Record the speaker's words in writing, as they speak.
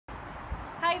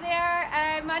Hi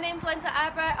there, my name's Linda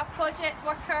Abbott, a project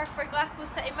worker for Glasgow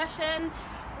City Mission.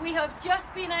 We have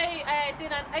just been out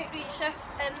doing an outreach shift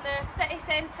in the city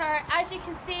centre. As you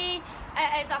can see,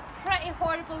 it is a pretty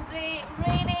horrible day,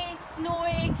 rainy,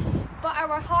 snowy, but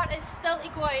our heart is still to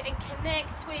go out and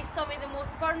connect with some of the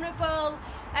most vulnerable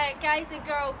guys and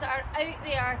girls that are out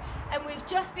there, and we've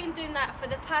just been doing that for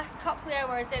the past couple of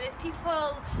hours. There is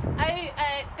people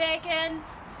out begging,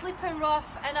 sleeping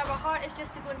rough, and our heart is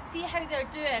just to go and see how they're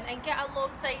doing and get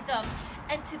alongside them.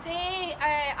 And today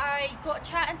I got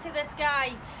chatting to this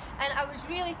guy, and I was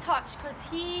really touched because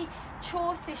he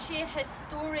chose to share his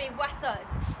story with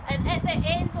us, and at the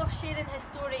end of sharing his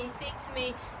story he said to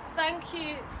me, thank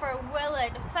you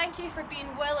for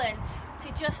being willing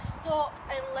to just stop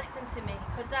and listen to me,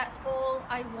 because that's all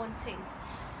I wanted.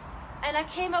 And I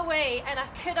came away and I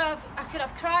could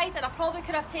have cried, and I probably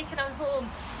could have taken him home,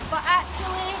 but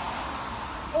actually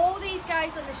all these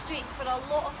guys on the streets, for a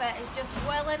lot of it, is just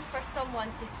willing for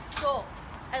someone to stop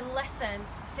and listen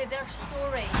to their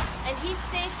story. And he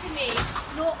said to me,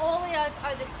 not all of us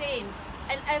are the same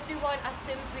and everyone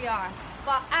assumes we are,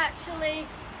 but actually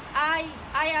I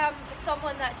am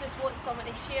someone that just wants someone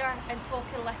to share and talk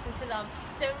and listen to them.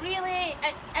 So really,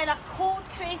 in a cold,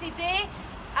 crazy day,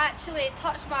 actually it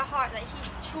touched my heart that he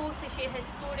chose to share his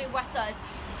story with us.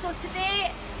 So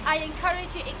today I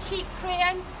encourage you to keep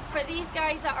praying for these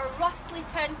guys that are rough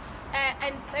sleeping,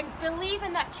 and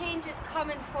believing that change is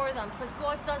coming for them, because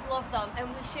God does love them, and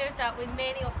we shared that with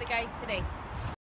many of the guys today.